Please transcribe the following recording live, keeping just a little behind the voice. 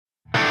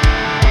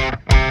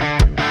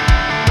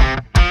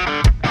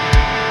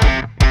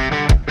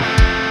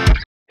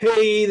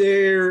Hey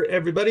there,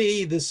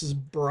 everybody. This is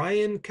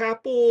Brian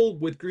Capel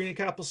with Green and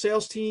Capel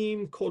Sales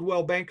Team,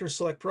 Coldwell Banker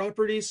Select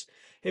Properties.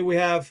 Hey, we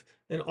have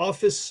an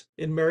office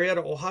in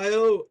Marietta,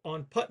 Ohio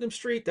on Putnam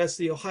Street. That's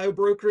the Ohio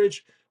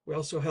brokerage. We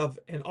also have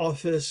an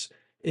office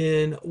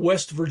in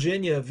West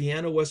Virginia,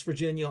 Vienna, West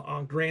Virginia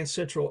on Grand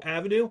Central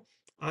Avenue.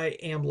 I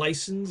am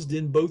licensed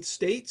in both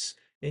states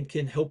and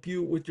can help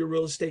you with your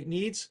real estate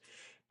needs.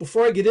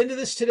 Before I get into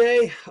this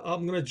today,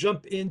 I'm going to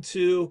jump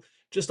into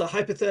just a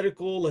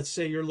hypothetical. Let's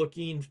say you're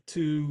looking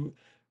to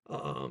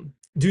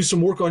do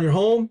some work on your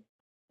home,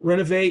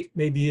 renovate,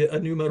 maybe a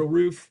new metal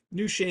roof,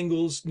 new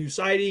shingles, new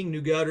siding,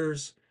 new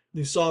gutters,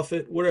 new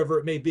soffit, whatever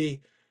it may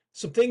be.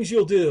 Some things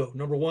you'll do.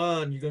 Number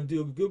one, you're going to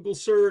do a Google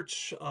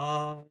search,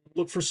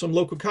 look for some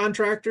local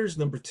contractors.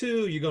 Number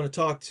two, you're going to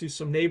talk to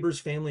some neighbors,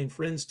 family, and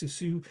friends to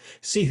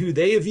see who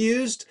they have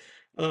used.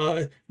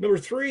 Number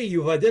three,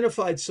 you've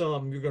identified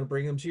some. You're going to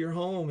bring them to your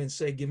home and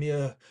say, give me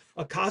a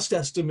cost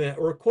estimate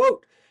or a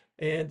quote.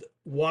 And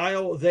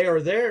while they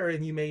are there,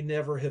 and you may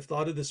never have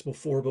thought of this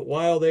before, but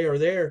while they are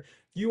there,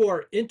 you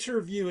are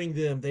interviewing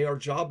them. They are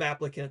job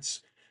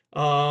applicants.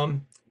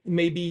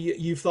 Maybe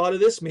you've thought of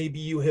this, maybe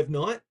you have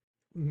not.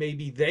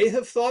 Maybe they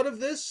have thought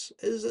of this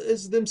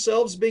as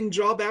themselves being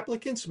job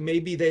applicants.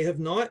 Maybe they have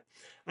not.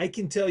 I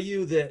can tell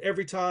you that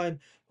every time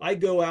I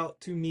go out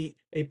to meet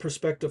a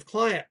prospective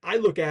client, I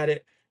look at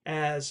it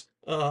as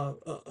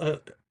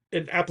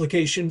an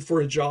application for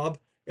a job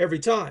every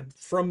time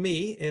from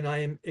me, and I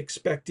am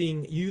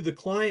expecting you, the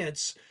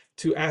clients,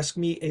 to ask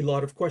me a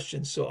lot of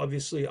questions. So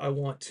obviously, I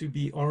want to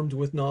be armed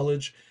with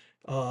knowledge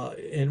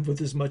and with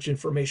as much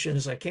information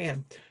as I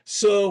can.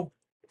 So,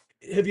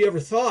 have you ever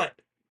thought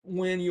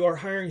when you are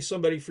hiring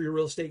somebody for your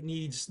real estate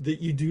needs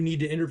that you do need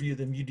to interview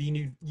them? You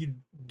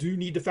do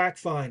need to fact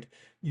find.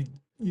 You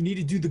need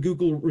to do the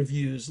Google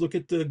reviews. Look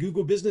at the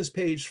Google business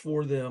page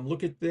for them.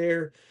 Look at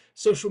their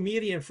social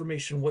media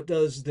information. What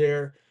does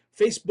their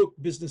Facebook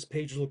business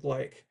page look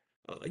like?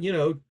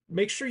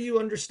 Make sure you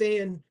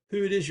understand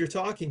who it is you're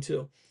talking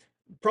to.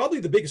 Probably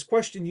the biggest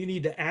question you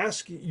need to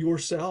ask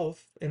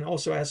yourself and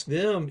also ask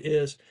them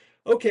is,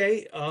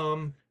 okay,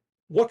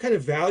 what kind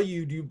of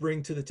value do you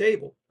bring to the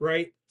table,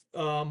 right?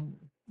 Um,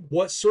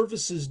 what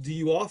services do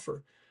you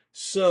offer?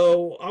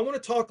 So I want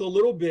to talk a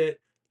little bit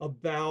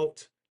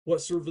about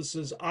what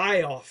services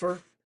I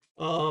offer.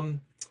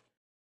 Um,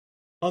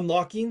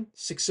 Unlocking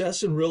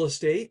success in real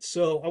estate.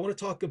 So I want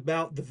to talk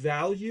about the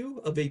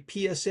value of a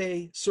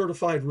PSA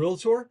certified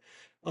realtor.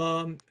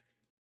 Um,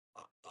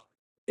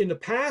 in the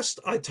past,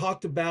 I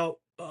talked about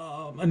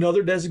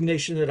another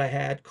designation that I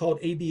had called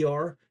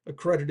ABR,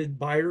 Accredited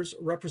Buyers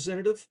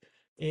Representative.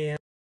 And